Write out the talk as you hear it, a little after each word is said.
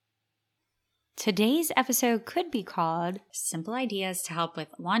Today's episode could be called Simple Ideas to Help with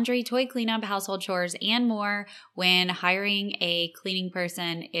Laundry, Toy Cleanup, Household Chores, and More when hiring a cleaning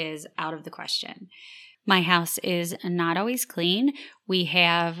person is out of the question. My house is not always clean. We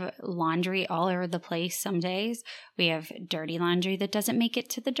have laundry all over the place some days. We have dirty laundry that doesn't make it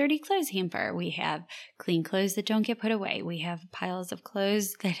to the dirty clothes hamper. We have clean clothes that don't get put away. We have piles of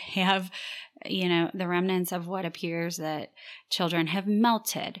clothes that have, the remnants of what appears that children have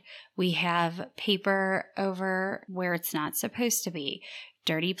melted. We have paper over where it's not supposed to be.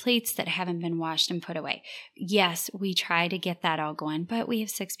 Dirty plates that haven't been washed and put away. Yes, we try to get that all going, but we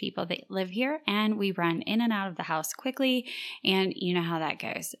have 6 people that live here and we run in and out of the house quickly, and you know how that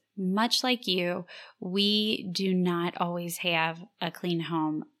goes. Much like you, we do not always have a clean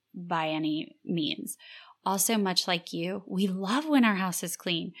home by any means. Also, much like you, we love when our house is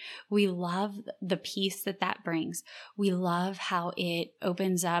clean. We love the peace that brings. We love how it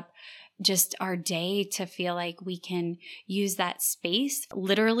opens up just our day to feel like we can use that space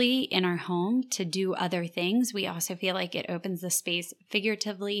literally in our home to do other things. We also feel like it opens the space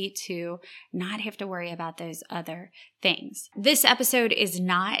figuratively to not have to worry about those other things. This episode is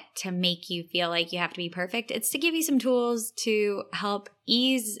not to make you feel like you have to be perfect. It's to give you some tools to help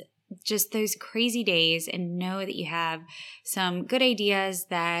ease just those crazy days and know that you have some good ideas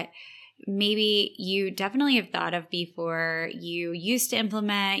that maybe you definitely have thought of before, you used to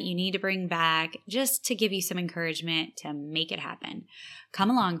implement, you need to bring back, just to give you some encouragement to make it happen.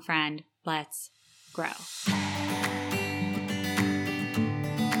 Come along, friend. Let's grow.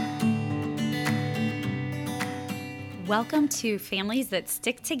 Welcome to Families That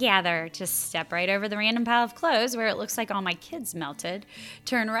Stick Together. Just step right over the random pile of clothes where it looks like all my kids melted.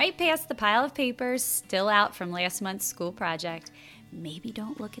 Turn right past the pile of papers still out from last month's school project. Maybe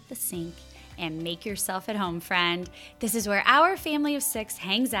don't look at the sink and make yourself at home, friend. This is where our family of 6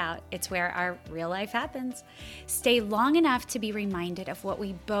 hangs out. It's where our real life happens. Stay long enough to be reminded of what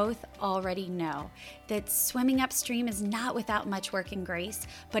we both already know, that swimming upstream is not without much work and grace,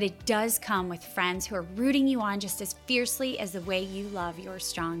 but it does come with friends who are rooting you on just as fiercely as the way you love your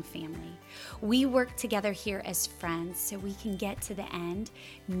strong family. We work together here as friends so we can get to the end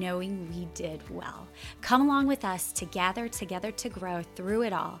knowing we did well. Come along with us to gather together to grow through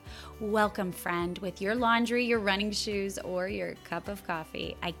it all. Welcome, friend, with your laundry, your running shoes, or your cup of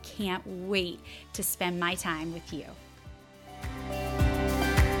coffee. I can't wait to spend my time with you.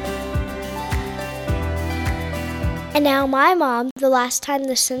 And now my mom, the last time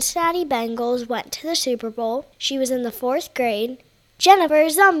the Cincinnati Bengals went to the Super Bowl, she was in the 4th grade, Jennifer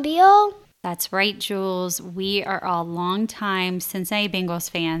Zumbio. That's right, Jules. We are all longtime Cincinnati Bengals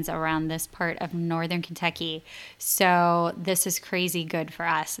fans around this part of northern Kentucky. So this is crazy good for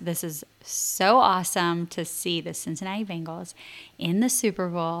us. This is so awesome to see the Cincinnati Bengals in the Super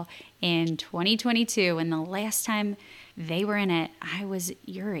Bowl in 2022. And the last time they were in it, I was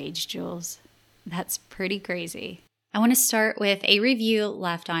your age, Jules. That's pretty crazy. I want to start with a review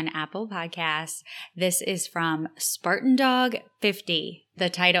left on Apple Podcasts. This is from Spartan Dog 50. The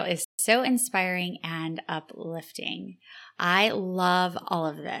title is so inspiring and uplifting. I love all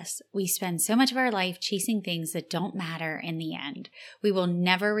of this. We spend so much of our life chasing things that don't matter in the end. We will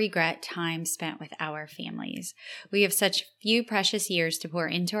never regret time spent with our families. We have such few precious years to pour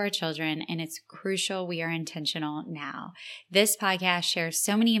into our children, and it's crucial we are intentional now. This podcast shares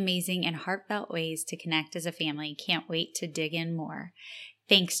so many amazing and heartfelt ways to connect as a family. Can't wait to dig in more.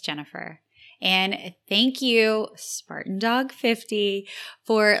 Thanks, Jennifer. And thank you, Spartan Dog 50,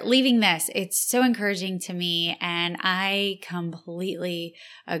 for leaving this. It's so encouraging to me, and I completely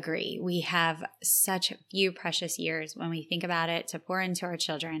agree. We have such few precious years when we think about it to pour into our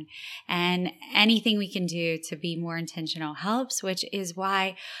children, and anything we can do to be more intentional helps, which is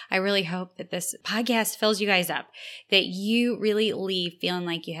why I really hope that this podcast fills you guys up, that you really leave feeling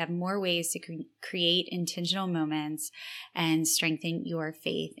like you have more ways to create intentional moments and strengthen your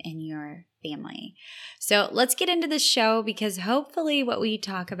faith in your family. So let's get into the show, because hopefully what we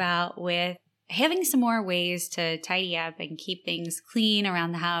talk about with having some more ways to tidy up and keep things clean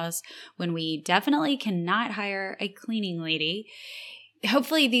around the house when we definitely cannot hire a cleaning lady,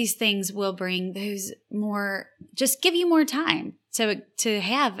 hopefully these things will bring those more, just give you more time to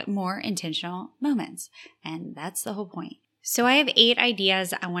have more intentional moments. And that's the whole point. So I have 8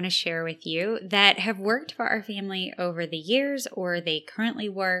 ideas I want to share with you that have worked for our family over the years, or they currently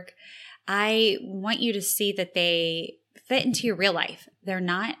work. I want you to see that they fit into your real life. They're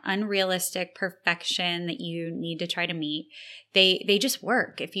not unrealistic perfection that you need to try to meet. They just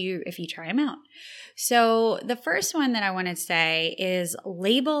work if you try them out. So the first one that I want to say is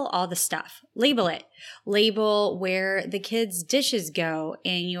label all the stuff. Label it. Label where the kids' dishes go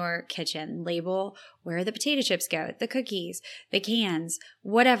in your kitchen. Label where the potato chips go, the cookies, the cans,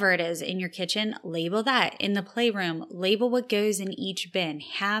 whatever it is in your kitchen. Label that. In the playroom, label what goes in each bin.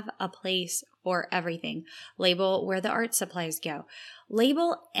 Have a place for everything. Label where the art supplies go.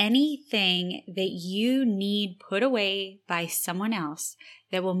 Label anything that you need put away by someone else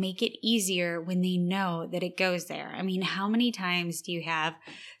that will make it easier when they know that it goes there. I mean, how many times do you have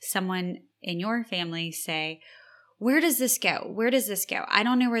someone in your family say, where does this go? Where does this go? I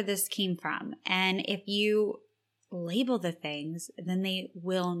don't know where this came from. And if you label the things, then they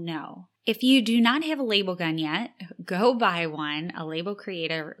will know. If you do not have a label gun yet, go buy one, a label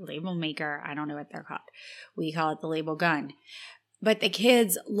creator, label maker. I don't know what they're called. We call it the label gun. But the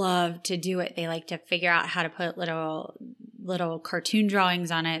kids love to do it. They like to figure out how to put little cartoon drawings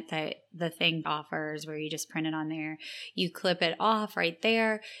on it that the thing offers, where you just print it on there. You clip it off right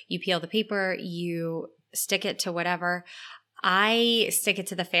there. You peel the paper. You stick it to whatever. I stick it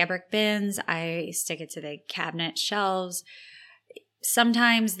to the fabric bins. I stick it to the cabinet shelves.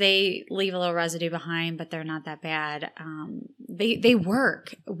 Sometimes they leave a little residue behind, but they're not that bad. They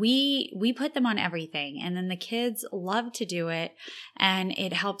work. We put them on everything, and then the kids love to do it, and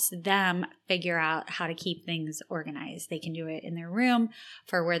it helps them figure out how to keep things organized. They can do it in their room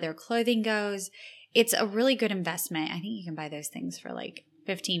for where their clothing goes. It's a really good investment. I think you can buy those things for like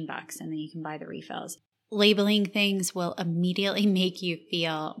 $15, and then you can buy the refills. Labeling things will immediately make you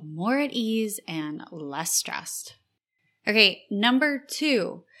feel more at ease and less stressed. Okay, number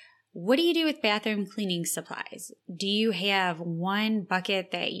 2, what do you do with bathroom cleaning supplies? Do you have one bucket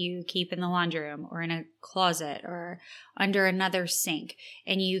that you keep in the laundry room or in a closet or under another sink,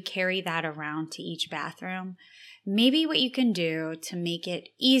 and you carry that around to each bathroom? Maybe what you can do to make it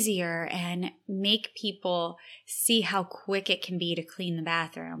easier and make people see how quick it can be to clean the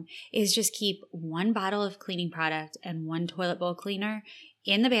bathroom is just keep one bottle of cleaning product and one toilet bowl cleaner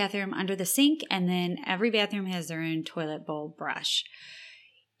in the bathroom under the sink, and then every bathroom has their own toilet bowl brush.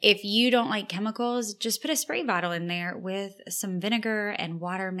 If you don't like chemicals, just put a spray bottle in there with some vinegar and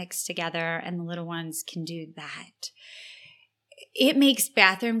water mixed together, and the little ones can do that. It makes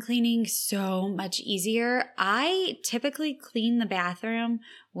bathroom cleaning so much easier. I typically clean the bathroom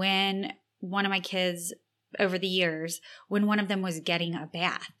when one of my kids, over the years, when one of them was getting a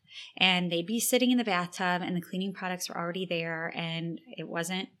bath. And they'd be sitting in the bathtub and the cleaning products were already there, and it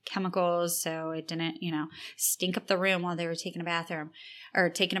wasn't chemicals, so it didn't, stink up the room while they were taking a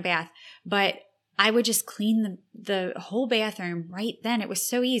bath. But I would just clean the whole bathroom right then. It was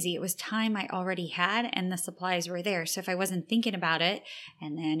so easy. It was time I already had, and the supplies were there. So if I wasn't thinking about it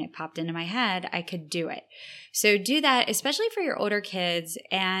and then it popped into my head, I could do it. So do that, especially for your older kids,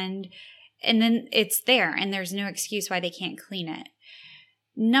 and then it's there and there's no excuse why they can't clean it.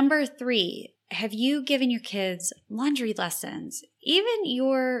 Number 3, have you given your kids laundry lessons? Even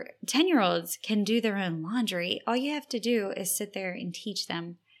your 10-year-olds can do their own laundry. All you have to do is sit there and teach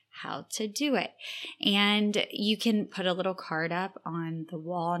them how to do it. And you can put a little card up on the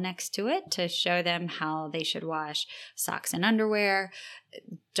wall next to it to show them how they should wash socks and underwear,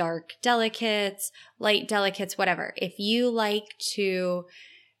 dark delicates, light delicates, whatever. If you like to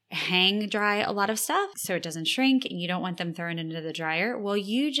hang dry a lot of stuff so it doesn't shrink and you don't want them thrown into the dryer, well,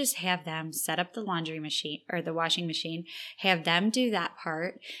 you just have them set up the laundry machine or the washing machine, have them do that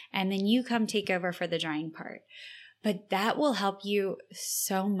part, and then you come take over for the drying part. But that will help you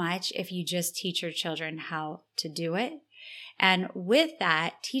so much if you just teach your children how to do it. And with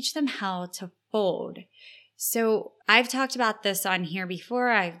that, teach them how to fold. So I've talked about this on here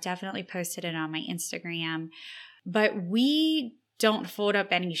before. I've definitely posted it on my Instagram, but we don't fold up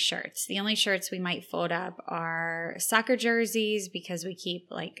any shirts. The only shirts we might fold up are soccer jerseys, because we keep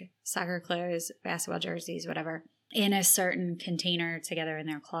like soccer clothes, basketball jerseys, whatever, in a certain container together in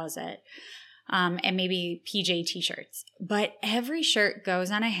their closet, and maybe PJ t-shirts. But every shirt goes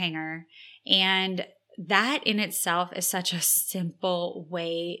on a hanger, and that in itself is such a simple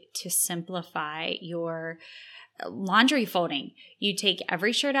way to simplify your laundry folding. You take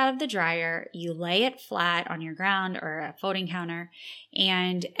every shirt out of the dryer, you lay it flat on your ground or a folding counter,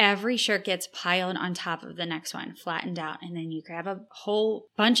 and every shirt gets piled on top of the next one, flattened out. And then you grab a whole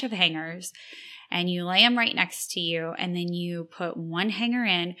bunch of hangers and you lay them right next to you, and then you put one hanger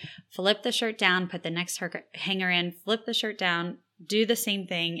in, flip the shirt down, put the next hanger in, flip the shirt down, do the same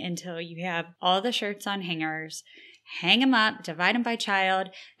thing until you have all the shirts on hangers. Hang them up, divide them by child,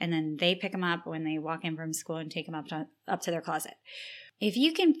 and then they pick them up when they walk in from school and take them up to their closet. If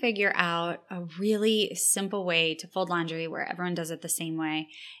you can figure out a really simple way to fold laundry where everyone does it the same way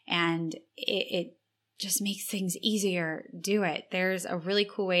and it just makes things easier, do it. There's a really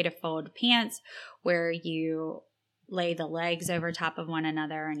cool way to fold pants where you lay the legs over top of one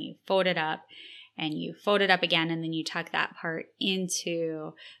another and you fold it up and you fold it up again, and then you tuck that part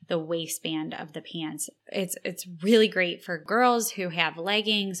into the waistband of the pants. It's really great for girls who have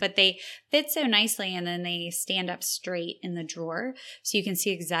leggings, but they fit so nicely and then they stand up straight in the drawer so you can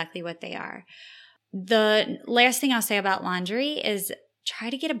see exactly what they are. The last thing I'll say about laundry is try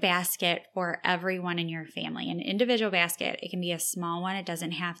to get a basket for everyone in your family, an individual basket. It can be a small one. It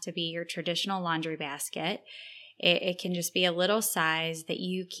doesn't have to be your traditional laundry basket. It can just be a little size that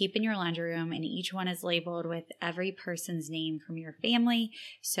you keep in your laundry room, and each one is labeled with every person's name from your family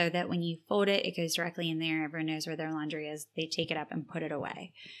so that when you fold it, it goes directly in there. Everyone knows where their laundry is. They take it up and put it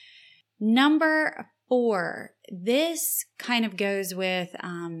away. Number 4, this kind of goes with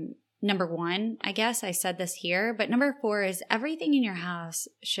number 1, I guess. I said this here, but number 4 is everything in your house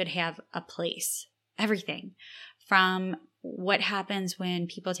should have a place. Everything. From what happens when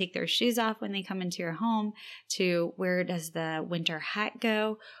people take their shoes off when they come into your home, to where does the winter hat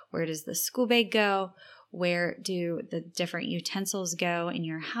go? Where does the school bag go? Where do the different utensils go in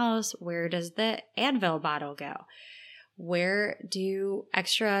your house? Where does the Advil bottle go? Where do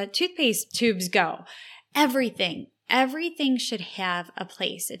extra toothpaste tubes go? Everything. Everything should have a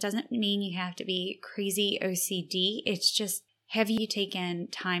place. It doesn't mean you have to be crazy OCD. It's just, have you taken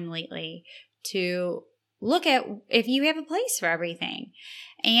time lately to look at if you have a place for everything?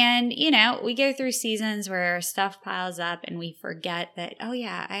 And, we go through seasons where stuff piles up and we forget that, oh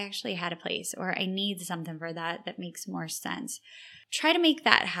yeah, I actually had a place, or I need something for that makes more sense. Try to make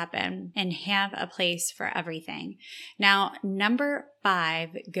that happen and have a place for everything. Now, number 5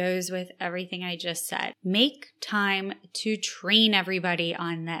 goes with everything I just said. Make time to train everybody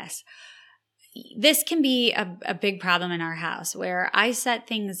on this. This can be a big problem in our house where I set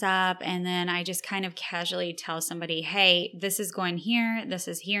things up and then I just kind of casually tell somebody, hey, this is going here, this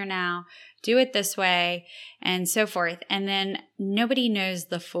is here now, do it this way, and so forth. And then nobody knows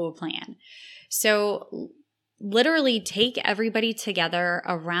the full plan. So literally take everybody together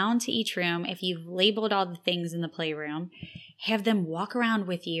around to each room. If you've labeled all the things in the playroom, have them walk around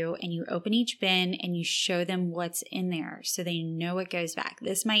with you and you open each bin and you show them what's in there so they know what goes back.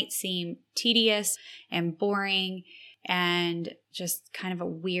 This might seem tedious and boring and just kind of a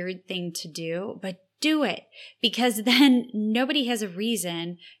weird thing to do, but do it, because then nobody has a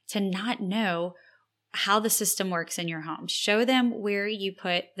reason to not know how the system works in your home. Show them where you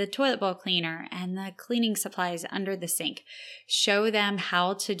put the toilet bowl cleaner and the cleaning supplies under the sink. Show them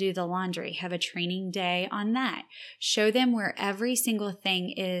how to do the laundry. Have a training day on that. Show them where every single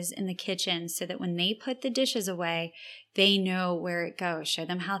thing is in the kitchen so that when they put the dishes away, they know where it goes. Show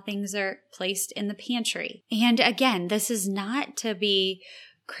them how things are placed in the pantry. And again, this is not to be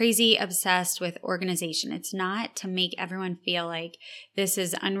crazy obsessed with organization. It's not to make everyone feel like this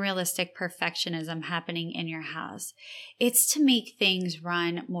is unrealistic perfectionism happening in your house. It's to make things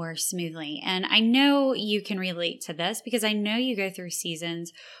run more smoothly. And I know you can relate to this because I know you go through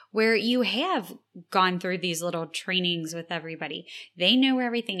seasons where you have gone through these little trainings with everybody. They know where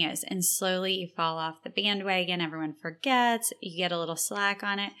everything is, and slowly you fall off the bandwagon. Everyone forgets. You get a little slack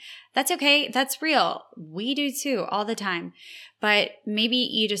on it. That's okay. That's real. We do too, all the time. But maybe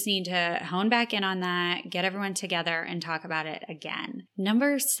you just need to hone back in on that, get everyone together and talk about it again.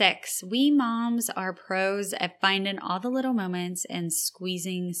 Number 6, we moms are pros at finding all the little moments and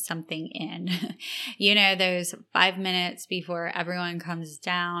squeezing something in. Those 5 minutes before everyone comes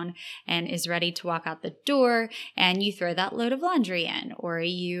down and is ready to walk out the door, and you throw that load of laundry in, or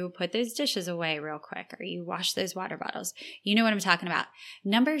you put those dishes away real quick, or you wash those water bottles. You know what I'm talking about.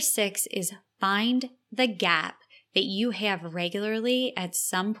 Number 6 is find the gap that you have regularly at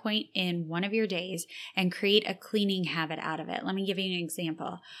some point in one of your days and create a cleaning habit out of it. Let me give you an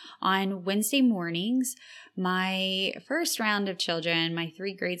example. On Wednesday mornings, my first round of children, my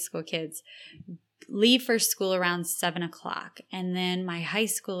 3 grade school kids, leave for school around 7 o'clock. And then my high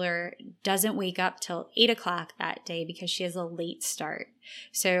schooler doesn't wake up till 8 o'clock that day because she has a late start.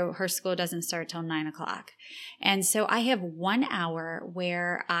 So her school doesn't start till 9 o'clock. And so I have 1 hour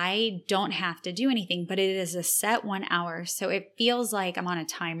where I don't have to do anything, but it is a set 1 hour. So it feels like I'm on a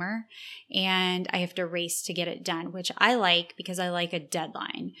timer and I have to race to get it done, which I like because I like a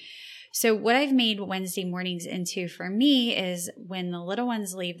deadline. So what I've made Wednesday mornings into for me is when the little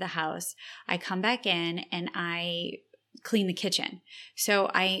ones leave the house, I come back in and I clean the kitchen.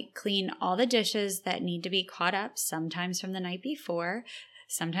 So I clean all the dishes that need to be caught up, sometimes from the night before,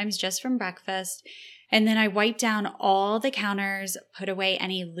 sometimes just from breakfast. And then I wipe down all the counters, put away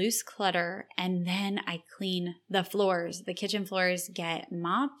any loose clutter, and then I clean the floors. The kitchen floors get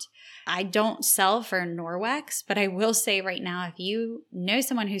mopped. I don't sell for Norwex, but I will say right now, if you know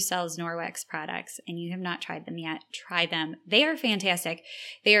someone who sells Norwex products and you have not tried them yet, try them. They are fantastic.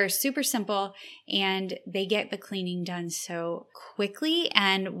 They are super simple and they get the cleaning done so quickly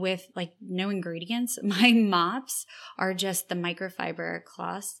and with like no ingredients. My mops are just the microfiber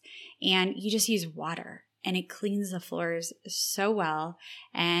cloths and you just use water and it cleans the floors so well,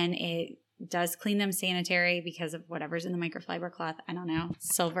 and it does clean them sanitary because of whatever's in the microfiber cloth. I don't know,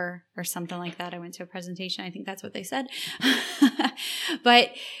 silver or something like that. I went to a presentation. I think that's what they said. But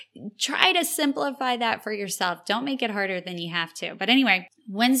try to simplify that for yourself. Don't make it harder than you have to. But anyway,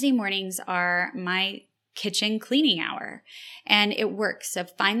 Wednesday mornings are my kitchen cleaning hour and it works. So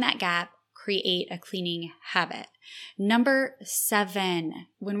find that gap. Create a cleaning habit. Number 7,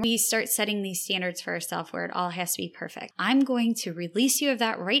 when we start setting these standards for ourselves where it all has to be perfect, I'm going to release you of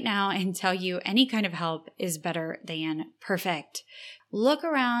that right now and tell you any kind of help is better than perfect. Look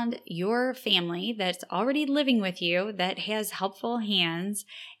around your family that's already living with you that has helpful hands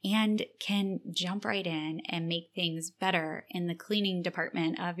and can jump right in and make things better in the cleaning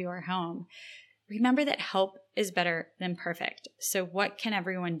department of your home. Remember that help is better than perfect. So what can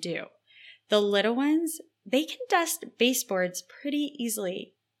everyone do? The little ones, they can dust baseboards pretty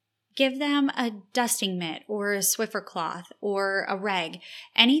easily. Give them a dusting mitt or a Swiffer cloth or a rag,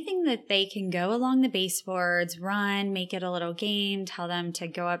 anything that they can go along the baseboards, run, make it a little game, tell them to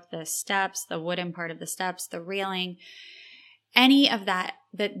go up the steps, the wooden part of the steps, the railing, any of that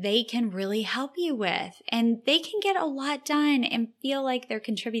they can really help you with. And they can get a lot done and feel like they're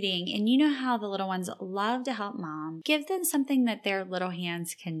contributing. And you know how the little ones love to help mom. Give them something that their little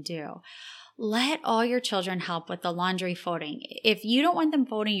hands can do. Let all your children help with the laundry folding. If you don't want them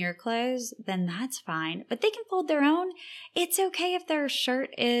folding your clothes, then that's fine. But they can fold their own. It's okay if their shirt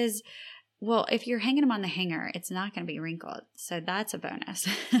is, well, if you're hanging them on the hanger, it's not going to be wrinkled. So that's a bonus.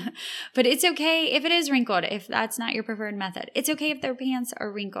 But it's okay if it is wrinkled, if that's not your preferred method. It's okay if their pants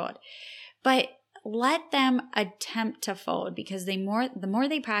are wrinkled. But let them attempt to fold because the more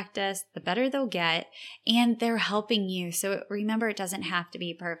they practice, the better they'll get, and they're helping you. So remember, it doesn't have to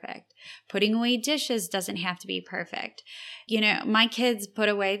be perfect. Putting away dishes doesn't have to be perfect. You know, my kids put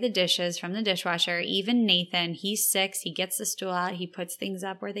away the dishes from the dishwasher. Even Nathan, he's 6, he gets the stool out, he puts things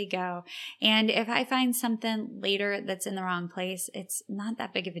up where they go. And if I find something later that's in the wrong place, it's not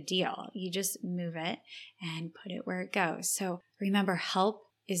that big of a deal. You just move it and put it where it goes. So remember, help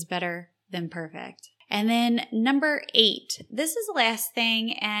is better than perfect. And then number 8, this is the last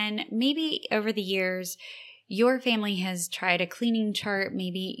thing, and maybe over the years, your family has tried a cleaning chart.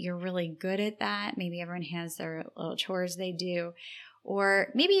 Maybe you're really good at that. Maybe everyone has their little chores they do. Or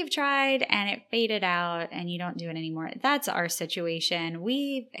maybe you've tried and it faded out and you don't do it anymore. That's our situation.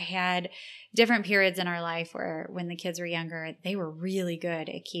 We've had different periods in our life where when the kids were younger, they were really good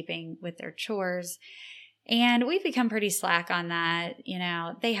at keeping with their chores. And we've become pretty slack on that. You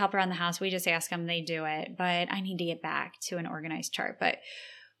know, they help around the house. We just ask them, they do it. But I need to get back to an organized chart. But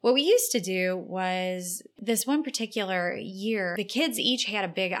what we used to do was this one particular year, the kids each had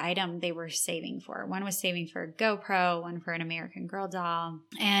a big item they were saving for. One was saving for a GoPro, one for an American Girl doll.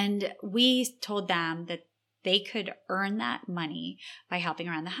 And we told them that they could earn that money by helping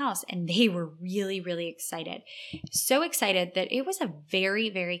around the house. And they were really, really excited. So excited that it was a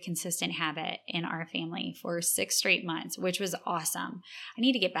very, very consistent habit in our family for 6 straight months, which was awesome. I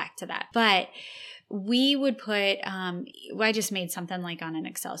need to get back to that. But we would put, I just made something like on an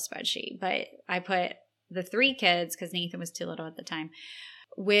Excel spreadsheet, but I put the 3 kids, because Nathan was too little at the time,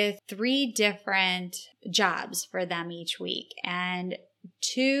 with 3 different jobs for them each week. And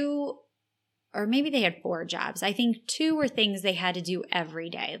 2, or maybe they had 4 jobs. I think 2 were things they had to do every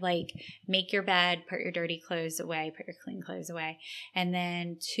day, like make your bed, put your dirty clothes away, put your clean clothes away. And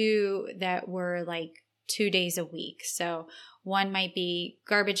then 2 that were like 2 days a week. So one might be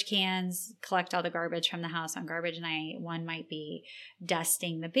garbage cans, collect all the garbage from the house on garbage night. One might be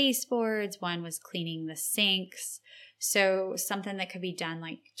dusting the baseboards. One was cleaning the sinks. So something that could be done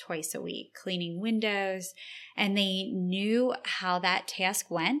like twice a week, cleaning windows. And they knew how that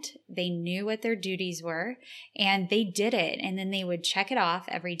task went. They knew what their duties were and they did it. And then they would check it off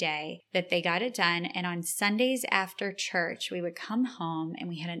every day that they got it done. And on Sundays after church, we would come home and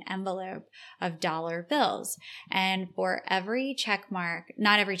we had an envelope of dollar bills. And for every check mark,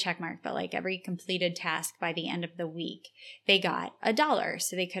 not every check mark, but like every completed task by the end of the week, they got $1.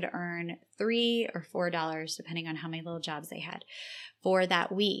 So they could earn $3 or $4, depending on how many little jobs they had for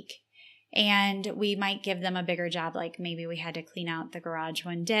that week. And we might give them a bigger job, like maybe we had to clean out the garage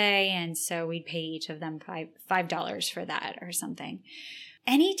one day, and so we'd pay each of them $5 for that or something.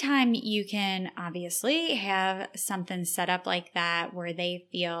 Anytime you can obviously have something set up like that where they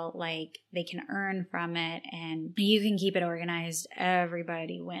feel like they can earn from it and you can keep it organized,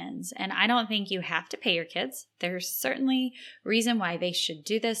 everybody wins. And I don't think you have to pay your kids. There's certainly reason why they should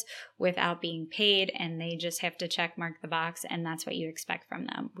do this without being paid, and they just have to check mark the box, and that's what you expect from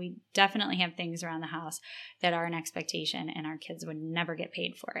them. We definitely have things around the house that are an expectation, and our kids would never get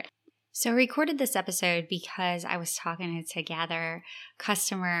paid for it. So I recorded this episode because I was talking to Gather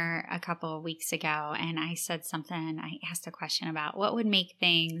customer a couple of weeks ago, and I said something, I asked a question about what would make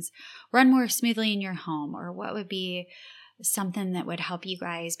things run more smoothly in your home, or what would be something that would help you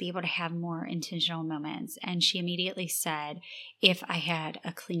guys be able to have more intentional moments. And she immediately said, if I had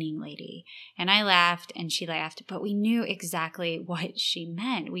a cleaning lady. And I laughed and she laughed, but we knew exactly what she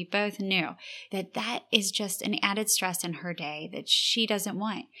meant. We both knew that that is just an added stress in her day that she doesn't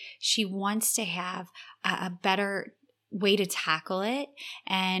want. She wants to have a better way to tackle it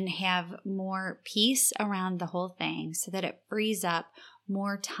and have more peace around the whole thing so that it frees up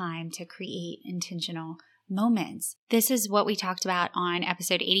more time to create intentional moments. This is what we talked about on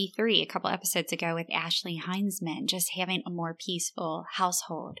episode 83, a couple episodes ago with Ashley Heinzman, just having a more peaceful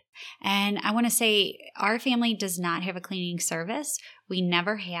household. And I want to say our family does not have a cleaning service. We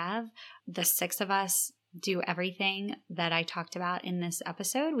never have. The 6 of us do everything that I talked about in this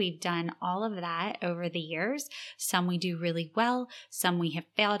episode. We've done all of that over the years. Some we do really well, some we have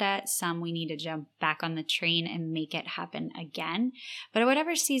failed at, some we need to jump back on the train and make it happen again. But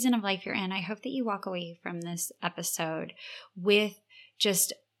whatever season of life you're in, I hope that you walk away from this episode with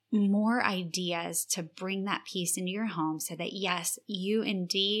just more ideas to bring that peace into your home so that, yes, you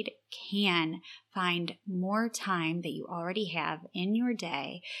indeed can find more time that you already have in your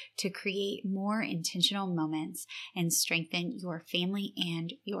day to create more intentional moments and strengthen your family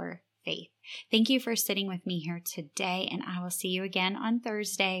and your faith. Thank you for sitting with me here today, and I will see you again on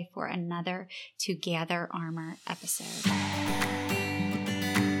Thursday for another To Gather Armor episode.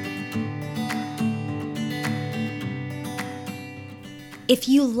 If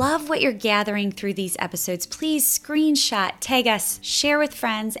you love what you're gathering through these episodes, please screenshot, tag us, share with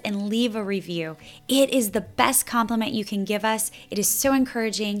friends, and leave a review. It is the best compliment you can give us. It is so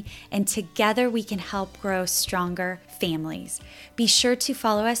encouraging, and together we can help grow stronger families. Be sure to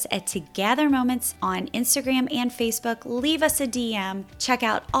follow us at To Gather Moments on Instagram and Facebook. Leave us a DM. Check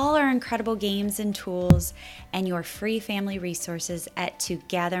out all our incredible games and tools and your free family resources at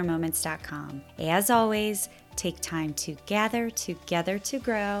togathermoments.com. As always, take time to gather together to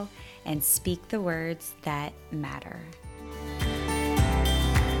grow and speak the words that matter.